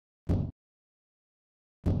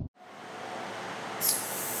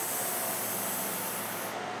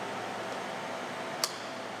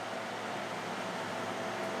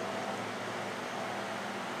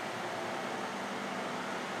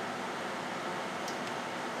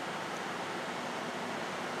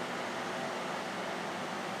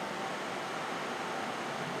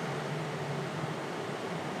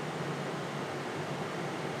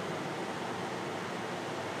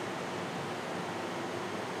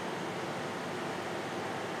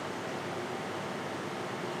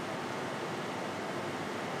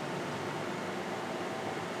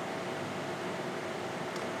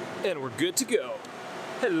And we're good to go.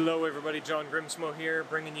 Hello everybody, John Grimsmo here,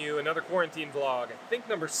 bringing you another quarantine vlog. I think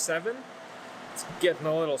number 7. It's getting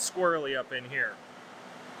a little squirrely up in here.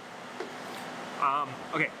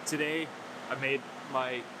 Okay, today I made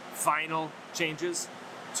my final changes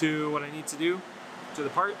to what I need to do to the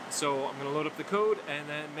part. So I'm gonna load up the code and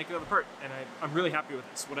then make another part. And I'm really happy with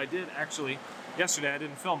this. What I did actually, yesterday I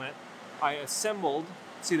didn't film it. I assembled,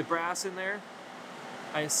 see the brass in there?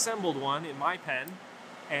 I assembled one in my pen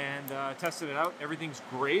and tested it out. Everything's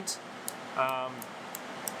great.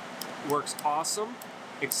 Works awesome,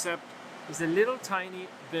 except there's a little tiny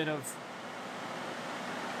bit of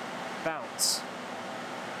bounce.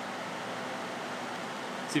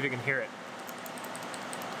 See if you can hear it.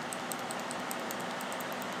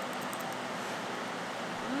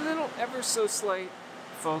 Little ever so slight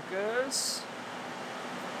focus.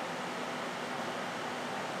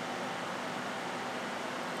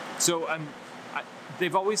 So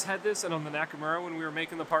they've always had this, and on the Nakamura when we were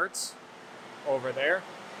making the parts over there,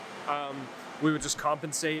 we would just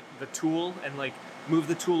compensate the tool and like move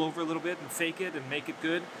the tool over a little bit and fake it and make it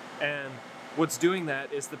good. And what's doing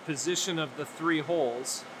that is the position of the 3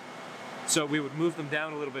 holes. So we would move them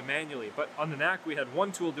down a little bit manually. But on the NAC we had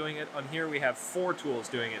 1 tool doing it. On here we have 4 tools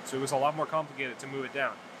doing it. So it was a lot more complicated to move it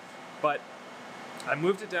down. But I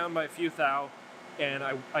moved it down by a few thou, and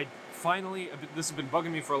I finally, this has been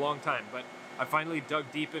bugging me for a long time, but I finally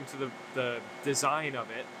dug deep into the design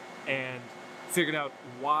of it and figured out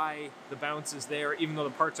why the bounce is there, even though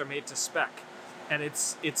the parts are made to spec. And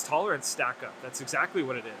it's tolerance stack up. That's exactly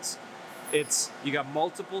what it is. You got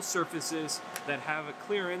multiple surfaces that have a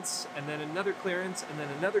clearance, and then another clearance, and then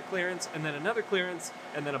another clearance, and then another clearance,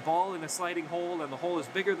 and then a ball in a sliding hole, and the hole is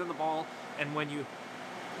bigger than the ball. And when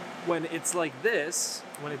it's like this,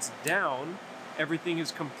 when it's down, everything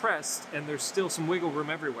is compressed and there's still some wiggle room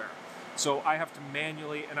everywhere. So I have to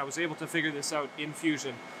manually, and I was able to figure this out in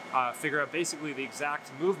Fusion, figure out basically the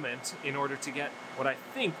exact movement in order to get what I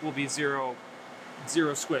think will be zero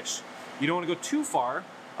squish. You don't want to go too far,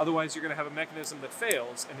 otherwise you're going to have a mechanism that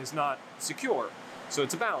fails and is not secure. So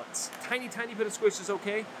it's a balance. Tiny bit of squish is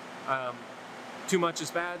okay. Too much is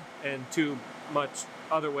bad, and too much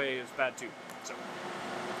other way is bad too. So.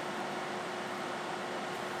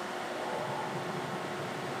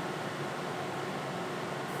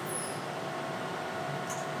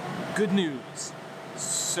 Good news.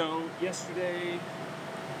 So yesterday,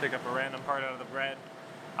 pick up a random part out of the bread.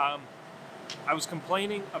 I was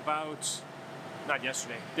complaining about, not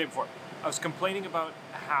yesterday, day before. I was complaining about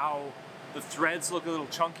how the threads look a little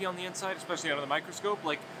chunky on the inside, especially under the microscope.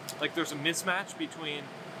 Like there's a mismatch between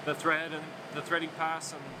the thread and the threading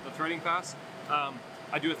pass and the threading pass.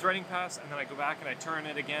 I do a threading pass and then I go back and I turn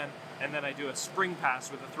it again, and then I do a spring pass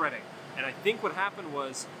with the threading. And I think what happened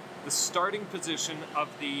was the starting position of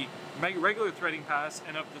the regular threading pass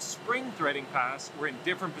and of the spring threading pass were in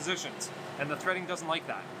different positions, and the threading doesn't like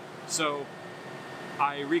that. So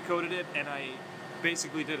I recoded it, and I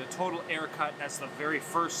basically did a total air cut as the very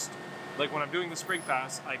first, like when I'm doing the spring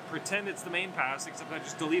pass, I pretend it's the main pass, except I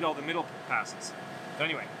just delete all the middle passes. But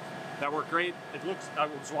anyway, that worked great. It looks, I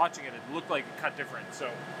was watching it, it looked like it cut different,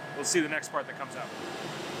 so we'll see the next part that comes out.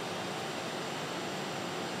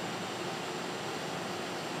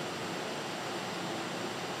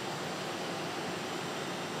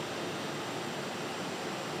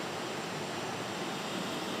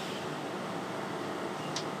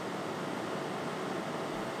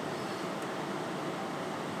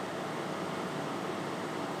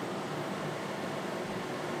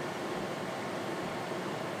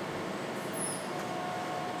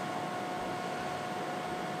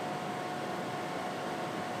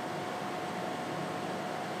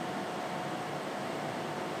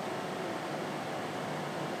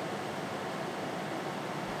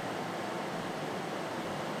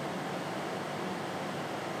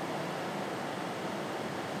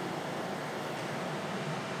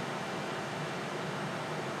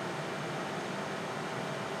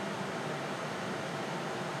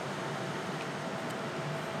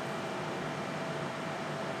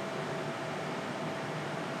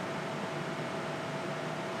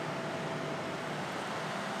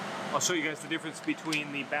 I'll show you guys the difference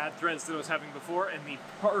between the bad threads that I was having before and the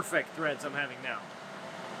perfect threads I'm having now.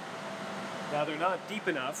 Now they're not deep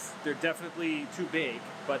enough, they're definitely too big,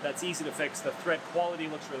 but that's easy to fix. The thread quality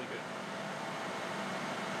looks really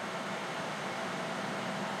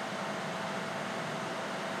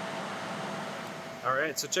good.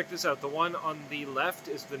 Alright, so check this out. The one on the left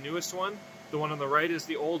is the newest one. The one on the right is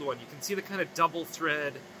the old one. You can see the kind of double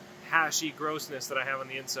thread, hashy grossness that I have on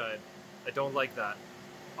the inside. I don't like that.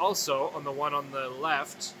 Also, on the one on the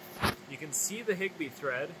left, you can see the Higbee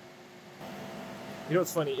thread, You know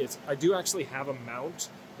what's funny is I do actually have a mount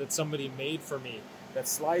that somebody made for me that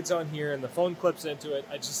slides on here and the phone clips into it.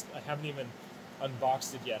 I haven't even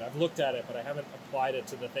unboxed it yet. I've looked at it, but I haven't applied it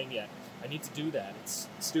to the thing yet. I need to do that. It's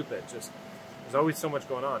stupid. Just there's always so much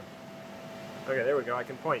going on. Okay, there we go. I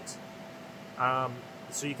can point.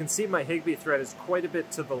 So you can see my Higby thread is quite a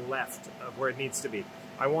bit to the left of where it needs to be.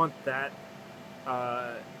 I want that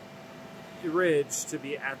ridge to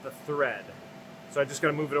be at the thread. So I just got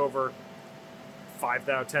to move it over 5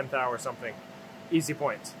 thou, 10 thou or something. Easy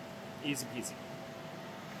point. Easy peasy.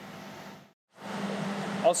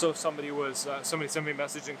 Also, somebody sent me a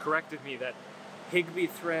message and corrected me that Higby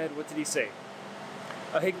thread, what did he say?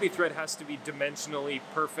 A Higby thread has to be dimensionally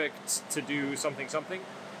perfect to do something,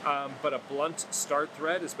 but a blunt start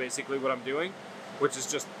thread is basically what I'm doing, which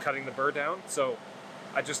is just cutting the burr down. So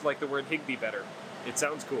I just like the word Higby better. It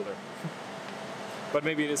sounds cooler. But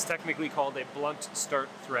maybe it is technically called a blunt start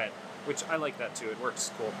thread, which I like that too. It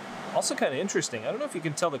works cool. Also kind of interesting. I don't know if you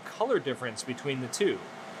can tell the color difference between the two.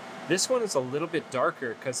 This one is a little bit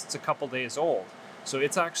darker because it's a couple days old. So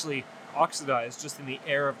it's actually oxidized just in the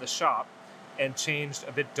air of the shop and changed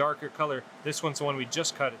a bit darker color. This one's the one we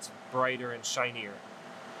just cut. It's brighter and shinier.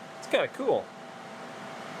 It's kind of cool.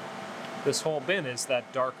 This whole bin is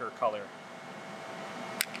that darker color.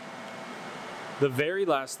 The very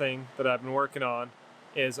last thing that I've been working on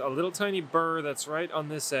is a little tiny burr that's right on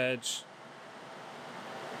this edge,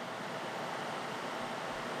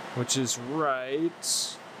 which is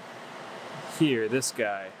right here, this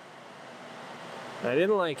guy. I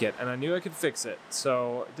didn't like it, and I knew I could fix it,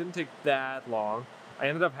 so it didn't take that long. I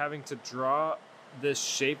ended up having to draw this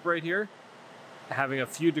shape right here, having a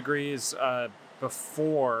few degrees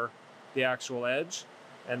before the actual edge,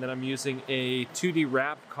 and then I'm using a 2D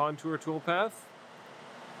wrap contour toolpath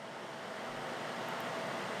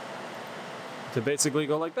to basically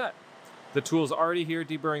go like that. The tool's already here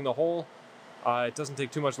deburring the hole. It doesn't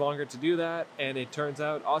take too much longer to do that, and it turns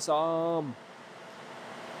out awesome.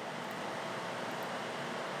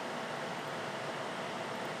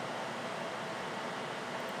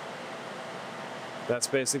 That's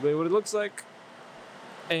basically what it looks like.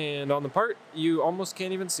 And on the part, you almost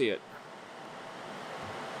can't even see it.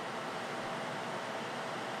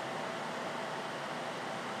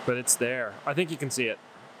 But it's there. I think you can see it.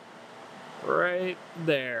 Right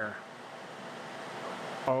there.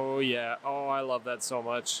 Oh yeah. Oh, I love that so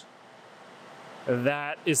much.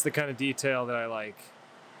 That is the kind of detail that I like.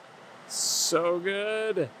 So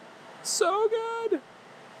good. So good.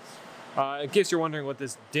 In case you're wondering what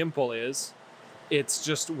this dimple is, it's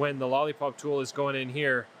just when the lollipop tool is going in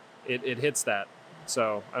here, it hits that.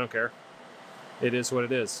 So I don't care. It is what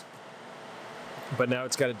it is. But now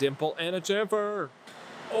it's got a dimple and a chamfer.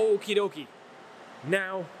 Okie dokie.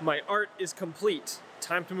 Now my art is complete.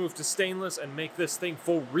 Time to move to stainless and make this thing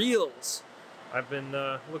for reals. I've been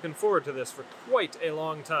looking forward to this for quite a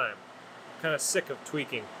long time. Kind of sick of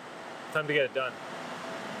tweaking. Time to get it done.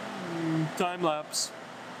 Time lapse.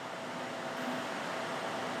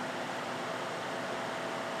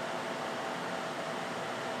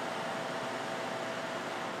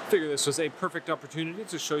 Figure this was a perfect opportunity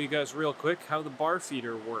to show you guys real quick how the bar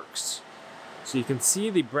feeder works. So you can see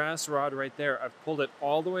the brass rod right there. I've pulled it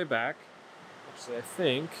all the way back. Actually, I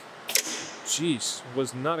think, jeez,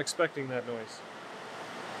 was not expecting that noise.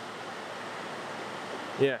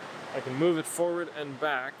 Yeah, I can move it forward and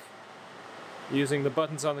back using the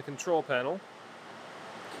buttons on the control panel.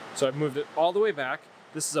 So I've moved it all the way back.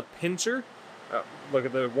 This is a pincher. Look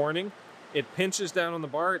at the warning. It pinches down on the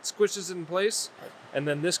bar, it squishes it in place, and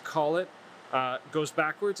then this collet goes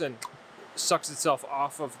backwards and sucks itself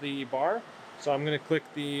off of the bar. So I'm going to click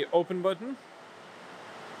the open button,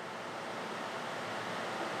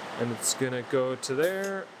 and it's going to go to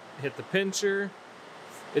there, hit the pincher.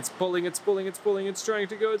 It's pulling, it's pulling, it's pulling, it's trying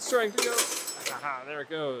to go, it's trying to go. Aha, there it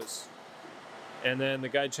goes. And then the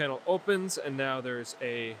guide channel opens, and now there's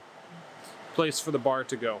a place for the bar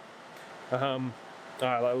to go.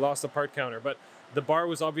 I lost the part counter, but the bar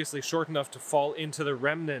was obviously short enough to fall into the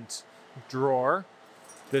remnant drawer.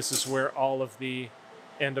 This is where all of the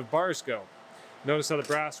end of bars go. Notice how the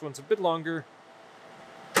brass one's a bit longer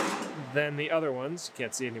than the other ones. You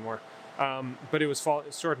can't see anymore. But it was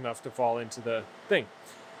short enough to fall into the thing.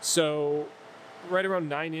 So right around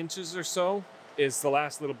 9 inches or so is the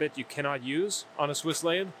last little bit you cannot use on a Swiss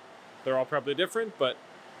lathe. They're all probably different, but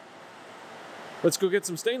let's go get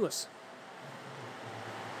some stainless.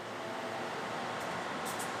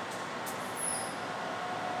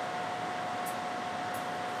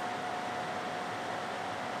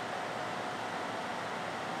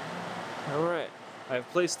 Alright, I've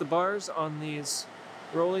placed the bars on these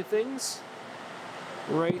rolly things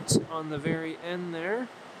right on the very end there.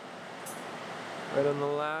 Right on the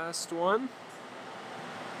last one.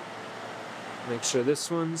 Make sure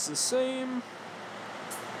this one's the same.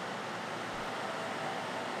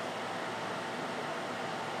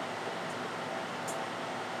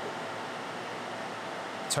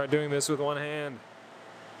 It's hard doing this with one hand.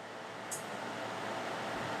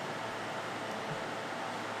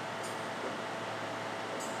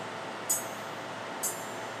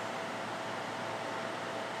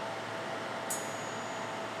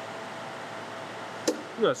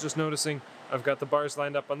 I was just noticing I've got the bars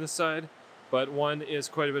lined up on this side, but one is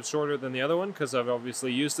quite a bit shorter than the other one because I've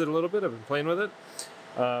obviously used it a little bit. I've been playing with it.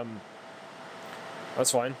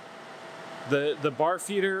 That's fine. The bar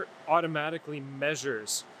feeder automatically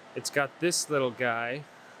measures. It's got this little guy,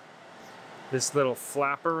 this little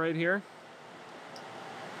flapper right here,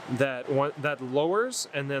 that lowers,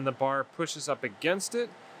 and then the bar pushes up against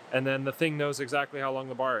it, and then the thing knows exactly how long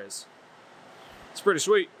the bar is. It's pretty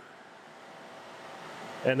sweet.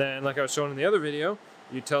 And then, like I was showing in the other video,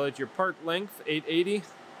 you tell it your part length, 880,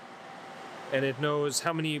 and it knows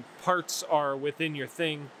how many parts are within your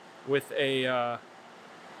thing with a,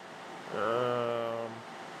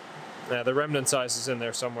 the remnant size is in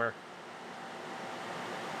there somewhere.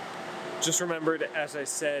 Just remembered, as I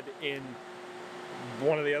said in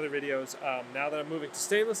one of the other videos, now that I'm moving to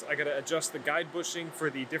stainless, I gotta adjust the guide bushing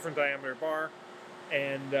for the different diameter bar,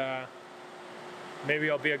 and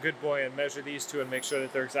maybe I'll be a good boy and measure these two and make sure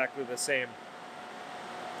that they're exactly the same.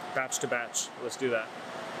 Batch to batch. Let's do that.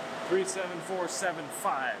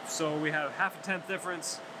 37475. So we have half a tenth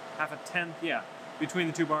difference, half a tenth, yeah, between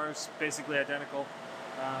the two bars, basically identical.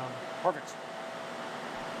 Perfect.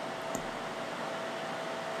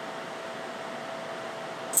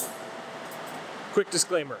 Quick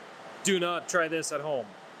disclaimer, do not try this at home.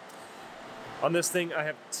 On this thing, I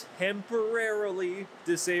have temporarily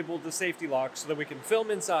disabled the safety lock so that we can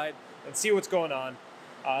film inside and see what's going on.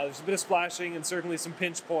 There's a bit of splashing and certainly some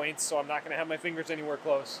pinch points, so I'm not going to have my fingers anywhere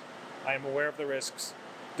close. I am aware of the risks.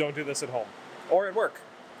 Don't do this at home. Or at work,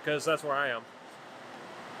 because that's where I am.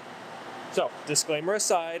 So, disclaimer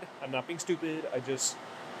aside, I'm not being stupid.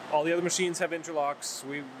 All the other machines have interlocks.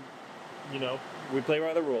 We play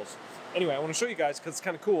by the rules. Anyway, I want to show you guys, because it's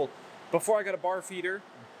kind of cool. Before I got a bar feeder,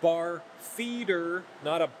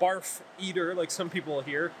 not a barf eater like some people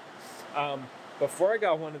here. Before I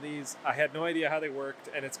got one of these, I had no idea how they worked,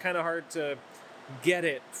 and it's kind of hard to get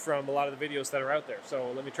it from a lot of the videos that are out there.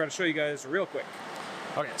 So let me try to show you guys real quick.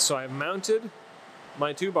 Okay, so I've mounted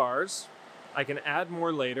my two bars. I can add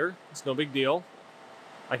more later. It's no big deal.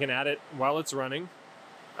 I can add it while it's running,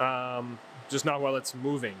 just not while it's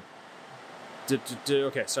moving.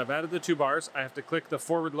 Okay, so I've added the two bars. I have to click the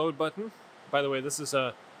forward load button. By the way, this is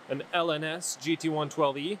an LNS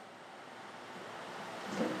GT112E.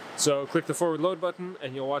 So click the forward load button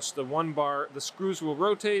and you'll watch the one bar, the screws will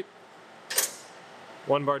rotate.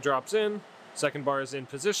 One bar drops in, second bar is in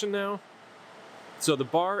position now. So the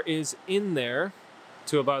bar is in there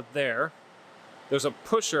to about there. There's a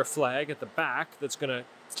pusher flag at the back that's gonna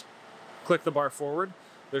click the bar forward.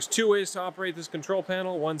 There's two ways to operate this control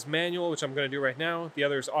panel. One's manual, which I'm gonna do right now. The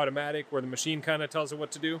other is automatic, where the machine kind of tells it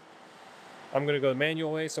what to do. I'm gonna go the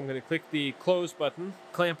manual way, so I'm gonna click the close button,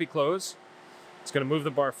 clampy close. It's gonna move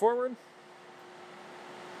the bar forward.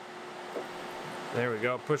 There we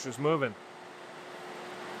go, pusher's moving.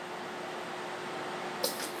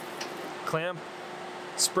 Clamp,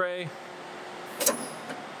 spray.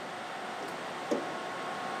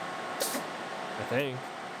 I think.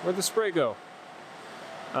 Where'd the spray go?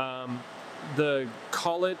 The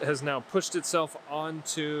collet has now pushed itself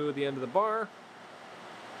onto the end of the bar.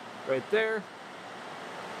 Right there.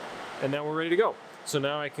 And now we're ready to go. So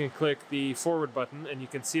now I can click the forward button and you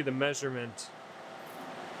can see the measurement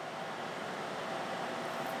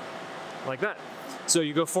like that. So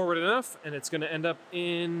you go forward enough and it's going to end up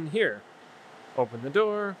in here. Open the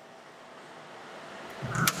door.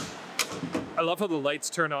 I love how the lights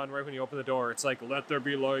turn on right when you open the door. It's like, let there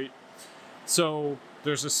be light. So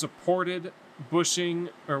there's a supported bushing,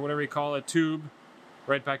 or whatever you call it, tube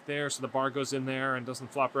right back there, so the bar goes in there and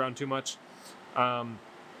doesn't flop around too much. And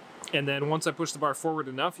then once I push the bar forward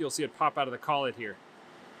enough, you'll see it pop out of the collet here.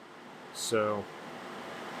 So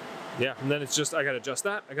yeah, and then it's just, I gotta adjust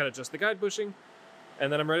that, I gotta adjust the guide bushing,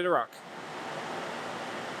 and then I'm ready to rock.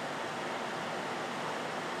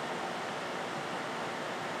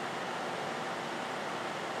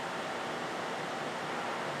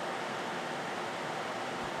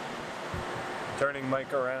 Turning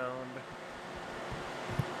mic around.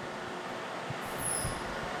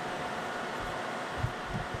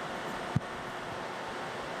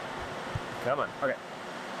 Come on. Okay.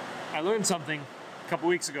 I learned something a couple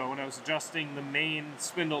weeks ago when I was adjusting the main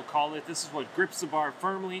spindle collet. This is what grips the bar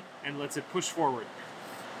firmly and lets it push forward.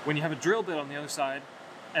 When you have a drill bit on the other side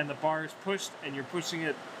and the bar is pushed and you're pushing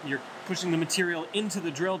the material into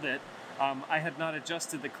the drill bit, I had not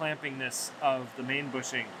adjusted the clampingness of the main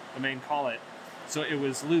bushing, the main collet, so it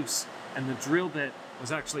was loose, and the drill bit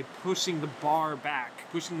was actually pushing the bar back,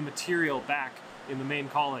 pushing the material back in the main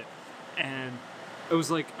collet, and it was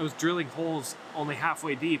like I was drilling holes only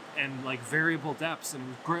halfway deep and like variable depths, and it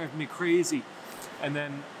was driving me crazy. And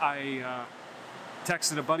then I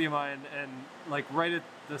texted a buddy of mine, and like right at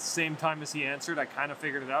the same time as he answered, I kind of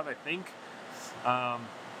figured it out, I think.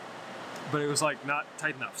 But it was like not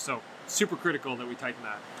tight enough, so super critical that we tighten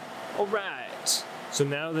that. All right, so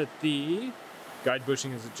now that the guide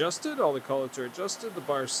bushing is adjusted, all the collets are adjusted, the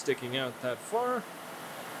bar's sticking out that far,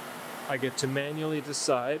 I get to manually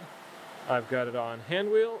decide. I've got it on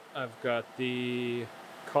hand wheel, I've got the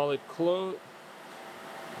collet closed,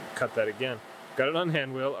 cut that again. Got it on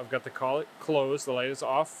hand wheel, I've got the collet closed, the light is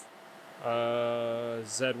off.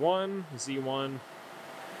 Z1, Z1.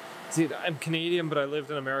 See, I'm Canadian, but I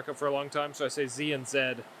lived in America for a long time, so I say Z and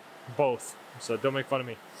Z both, so don't make fun of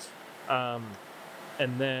me.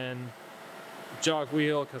 And then jog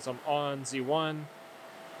wheel, because I'm on Z1.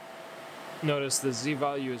 Notice the Z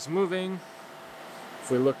value is moving. If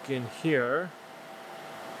we look in here,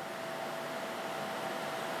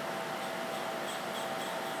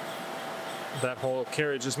 that whole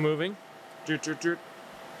carriage is moving. The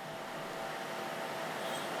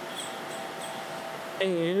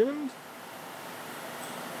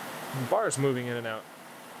bar is moving in and out.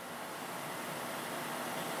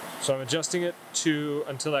 So I'm adjusting it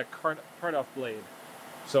until that part off blade.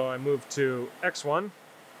 So I move to X1,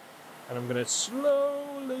 and I'm gonna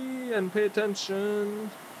slowly, and pay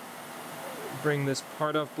attention, bring this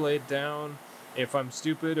part off blade down. If I'm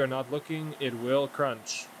stupid or not looking, it will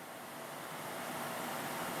crunch.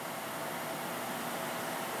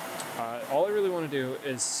 All I really want to do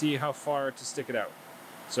is see how far to stick it out.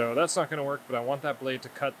 So that's not going to work, but I want that blade to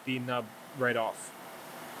cut the nub right off.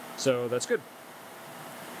 So that's good.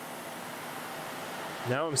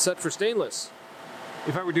 Now I'm set for stainless.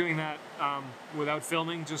 If I were doing that without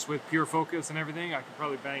filming, just with pure focus and everything, I could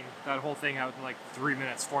probably bang that whole thing out in like 3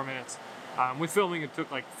 minutes, 4 minutes. With filming, it took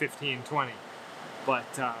like 15, 20. But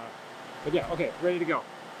yeah, okay, ready to go.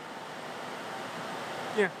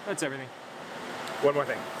 Yeah, that's everything. One more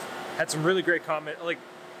thing. Had some really great comments. Like,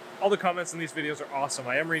 all the comments in these videos are awesome.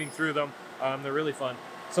 I am reading through them. They're really fun.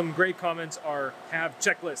 Some great comments have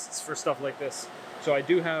checklists for stuff like this. So I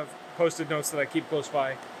do have Post-it notes that I keep close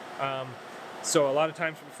by. So a lot of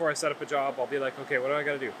times before I set up a job, I'll be like, okay, what do I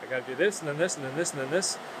gotta do? I gotta do this, and then this, and then this, and then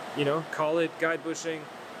this. You know, call it guide bushing,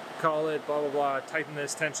 call it blah, blah, blah, tighten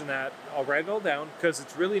this, tension that. I'll write it all down, because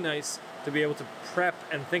it's really nice to be able to prep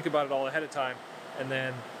and think about it all ahead of time, and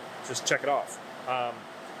then just check it off.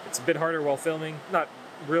 It's a bit harder while filming. Not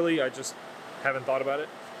really, I just haven't thought about it.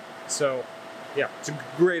 So yeah, it's a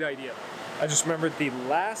great idea. I just remembered the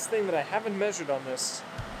last thing that I haven't measured on this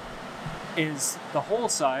is the hole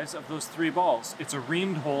size of those 3 balls. It's a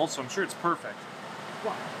reamed hole, so I'm sure it's perfect.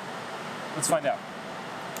 Wow. Let's find out.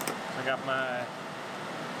 I got my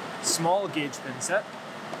small gauge pin set.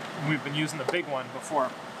 We've been using the big one before.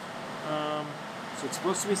 So it's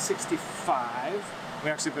supposed to be 65. We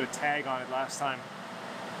actually put a tag on it last time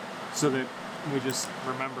so that we just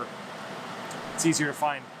remember. It's easier to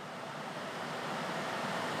find.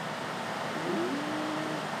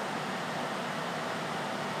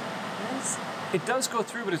 It does go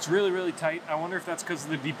through, but it's really, really tight. I wonder if that's because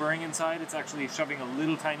of the deburring inside. It's actually shoving a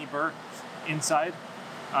little tiny burr inside.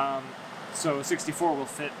 So 64 will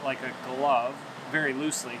fit like a glove, very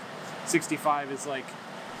loosely. 65 is like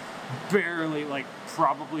barely, like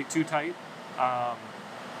probably too tight.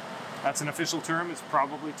 That's an official term, it's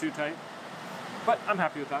probably too tight. But I'm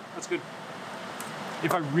happy with that, that's good.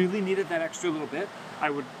 If I really needed that extra little bit, I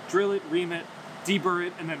would drill it, ream it, deburr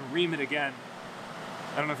it, and then ream it again.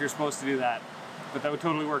 I don't know if you're supposed to do that, but that would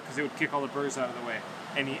totally work because it would kick all the burrs out of the way.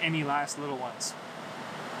 Any last little ones.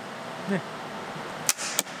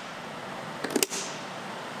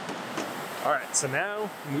 All right, so now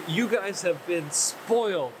you guys have been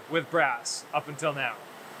spoiled with brass up until now.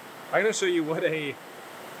 I'm gonna show you what a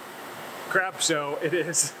crap show it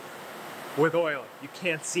is with oil. You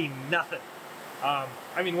can't see nothing. I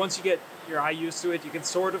mean, once you get your eye used to it, you can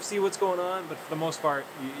sort of see what's going on, but for the most part,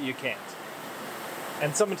 you can't.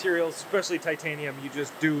 And some materials, especially titanium, you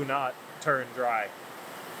just do not turn dry.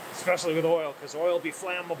 Especially with oil, because oil be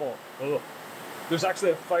flammable. Ugh. There's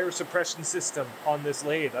actually a fire suppression system on this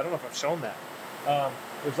lathe. I don't know if I've shown that.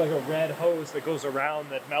 There's like a red hose that goes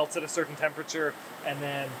around that melts at a certain temperature, and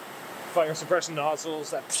then fire suppression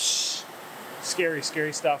nozzles that scary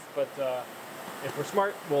stuff. But if we're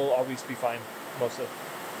smart, we'll always be fine, mostly.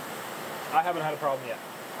 I haven't had a problem yet.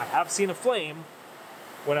 I have seen a flame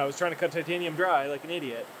when I was trying to cut titanium dry like an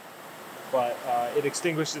idiot, but it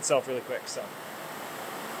extinguished itself really quick, so.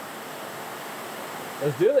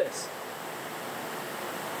 Let's do this.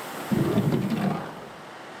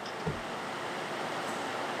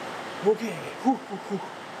 Okay. Whew, whew, whew.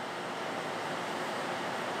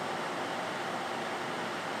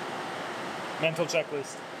 Mental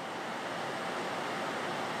checklist.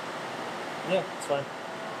 Yeah, it's fine.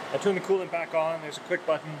 I turned the coolant back on. There's a quick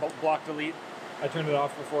button, block delete. I turned it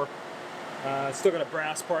off before. Still got a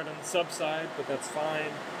brass part on the sub side, but that's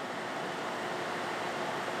fine.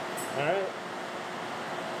 All right.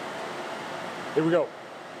 Here we go.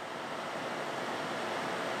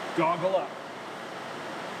 Goggle up.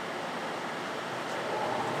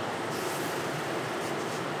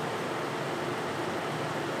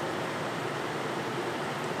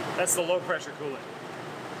 That's the low pressure coolant.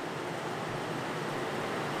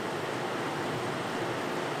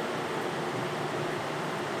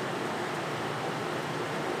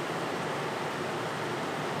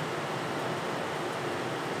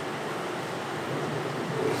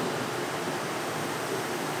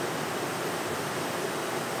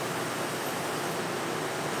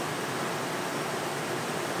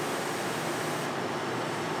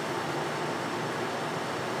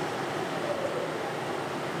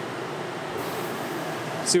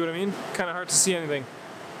 See what I mean? Kind of hard to see anything.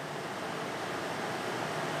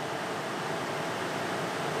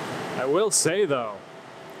 I will say though,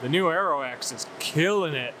 the new Aero X is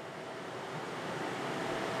killing it.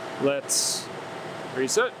 Let's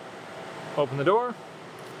reset, open the door.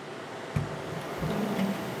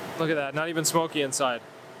 Look at that, not even smoky inside.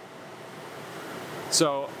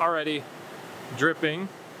 So already dripping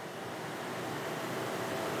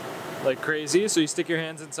like crazy. So you stick your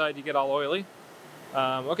hands inside, you get all oily.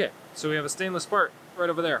 Okay, so we have a stainless part right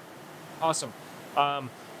over there. Awesome.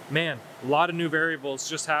 Man, a lot of new variables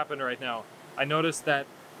just happened right now. I noticed that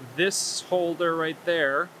this holder right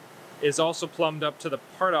there is also plumbed up to the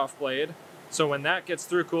part-off blade. So when that gets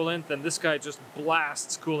through coolant, then this guy just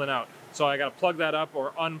blasts coolant out. So I gotta plug that up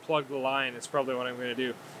or unplug the line is probably what I'm gonna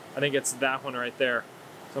do. I think it's that one right there.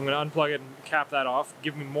 So I'm gonna unplug it and cap that off,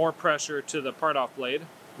 give me more pressure to the part-off blade.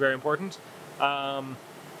 Very important. I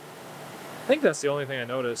think that's the only thing I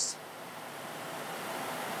noticed.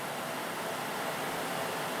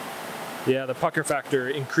 Yeah, the pucker factor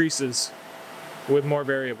increases with more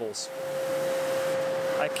variables.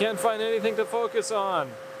 I can't find anything to focus on.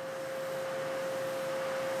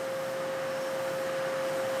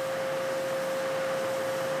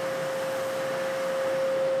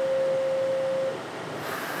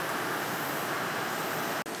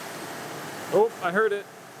 Oh, I heard it.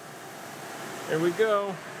 Here we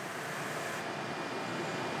go.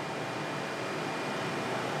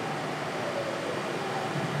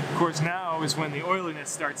 Of course, now is when the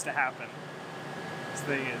oiliness starts to happen. This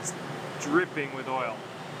thing is dripping with oil.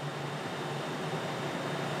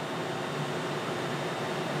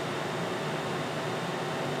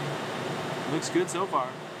 Looks good so far.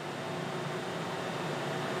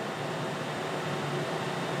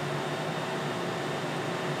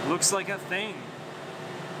 Looks like a thing.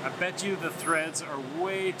 I bet you the threads are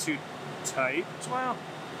way too tight. Well,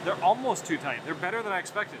 they're almost too tight. They're better than I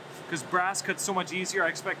expected. Because brass cuts so much easier, I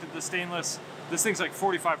expected the stainless. This thing's like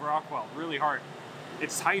 45 Rockwell, really hard.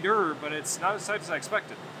 It's tighter, but it's not as tight as I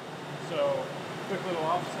expected. So, quick little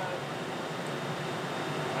offset.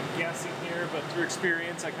 I'm guessing here, but through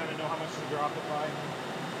experience, I kind of know how much to drop it by.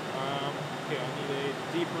 Okay, I need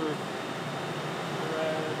a deeper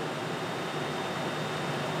thread.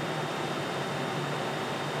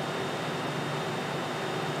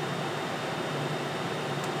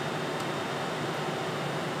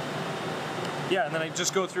 Yeah, and then I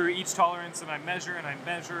just go through each tolerance and I measure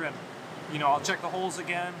and you know, I'll check the holes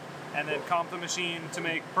again and then comp the machine to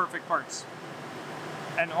make perfect parts.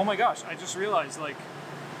 And oh my gosh, I just realized, like,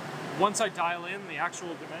 once I dial in the actual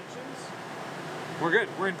dimensions, we're good,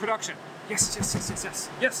 we're in production. Yes, yes, yes, yes, yes,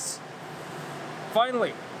 yes!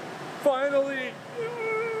 Finally! Finally!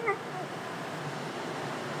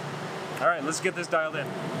 All right, let's get this dialed in.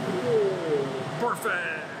 Ooh,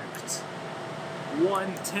 perfect!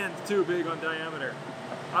 1/10 too big on diameter.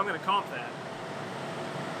 I'm gonna comp that.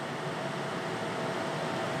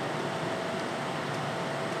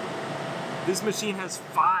 This machine has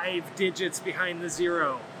 5 digits behind the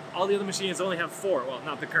 0. All the other machines only have 4. Well,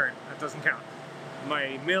 not the current, that doesn't count.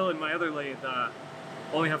 My mill and my other lathe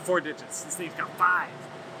only have 4 digits. This thing's got 5.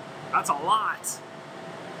 That's a lot.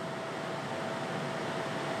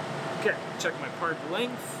 Okay, check my part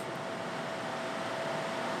length.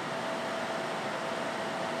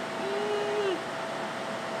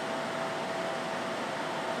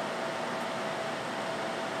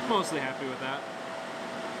 Mostly happy with that.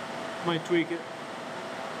 Might tweak it.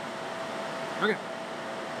 Okay.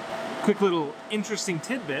 Quick little interesting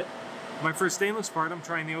tidbit. My first stainless part, I'm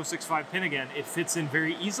trying the 065 pin again. It fits in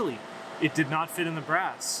very easily. It did not fit in the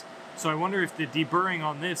brass. So I wonder if the deburring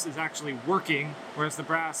on this is actually working, whereas the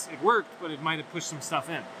brass, it worked, but it might have pushed some stuff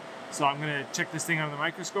in. So I'm gonna check this thing under the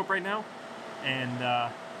microscope right now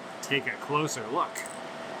and take a closer look.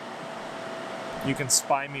 You can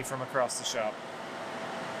spy me from across the shop.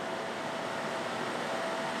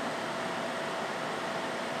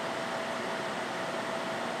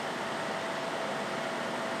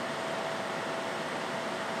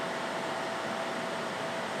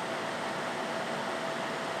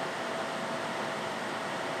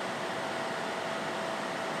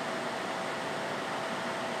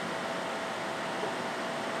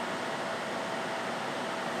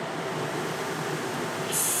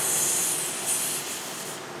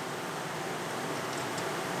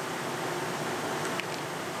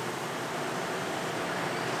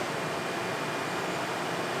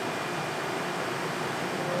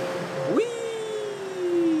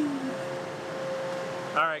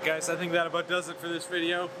 Alright guys, I think that about does it for this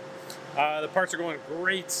video. The parts are going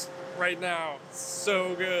great right now.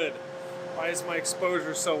 So good. Why is my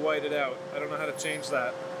exposure so whited out? I don't know how to change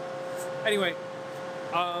that. Anyway,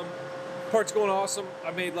 parts going awesome.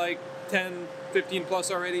 I made like 10, 15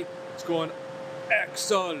 plus already. It's going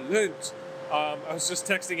excellent. I was just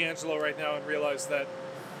texting Angelo right now and realized that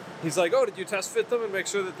he's like, oh, did you test fit them and make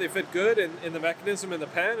sure that they fit good in the mechanism and the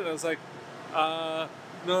pen? And I was like,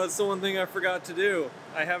 no, that's the one thing I forgot to do.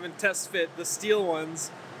 I haven't test fit the steel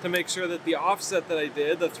ones to make sure that the offset that I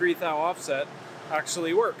did, the 3 thou offset,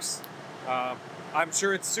 actually works. I'm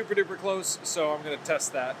sure it's super duper close, so I'm gonna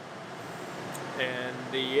test that. And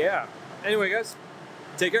yeah. Anyway guys,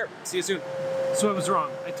 take care. See you soon. So I was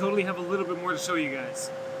wrong. I totally have a little bit more to show you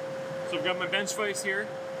guys. So I've got my bench vise here,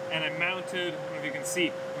 and I mounted, I don't know if you can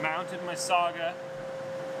see, mounted my Saga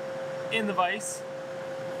in the vise.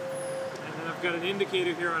 And then I've got an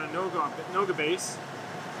indicator here on a Noga base.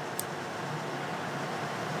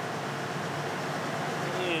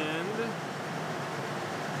 And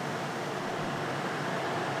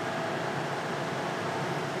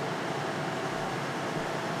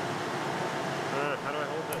how do I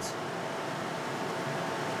hold this?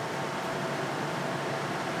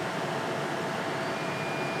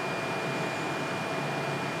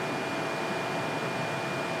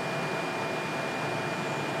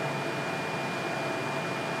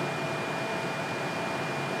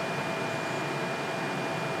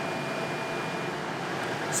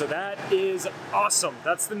 So that is awesome.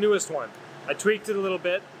 That's the newest one. I tweaked it a little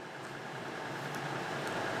bit.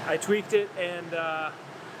 I tweaked it, and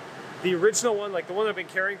the original one, like the one I've been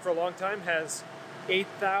carrying for a long time, has 8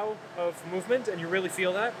 thou of movement, and you really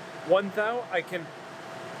feel that. 1 thou, I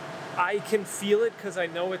can feel it because I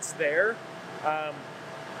know it's there,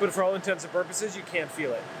 but for all intents and purposes, you can't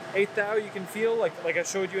feel it. 8 thou, you can feel, like I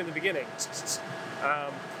showed you in the beginning.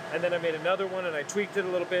 And then I made another one, and I tweaked it a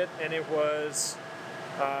little bit, and it was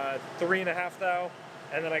 3.5 thou,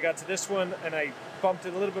 and then I got to this one and I bumped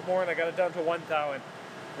it a little bit more and I got it down to 1 thou, and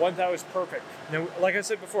 1 thou is perfect. Now, like I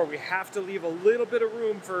said before, we have to leave a little bit of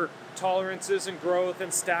room for tolerances and growth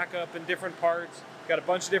and stack up in different parts. Got a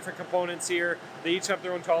bunch of different components here. They each have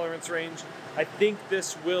their own tolerance range. I think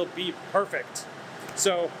this will be perfect.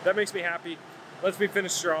 So that makes me happy. Lets me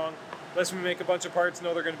finish strong. Lets me make a bunch of parts,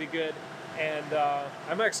 know they're going to be good. And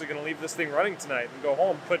I'm actually going to leave this thing running tonight and go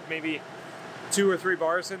home, put maybe 2 or 3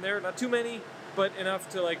 bars in there, not too many, but enough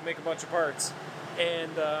to like make a bunch of parts.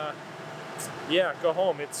 And yeah, go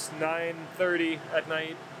home. It's 9:30 at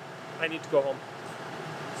night. I need to go home.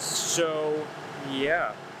 So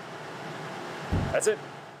yeah, that's it.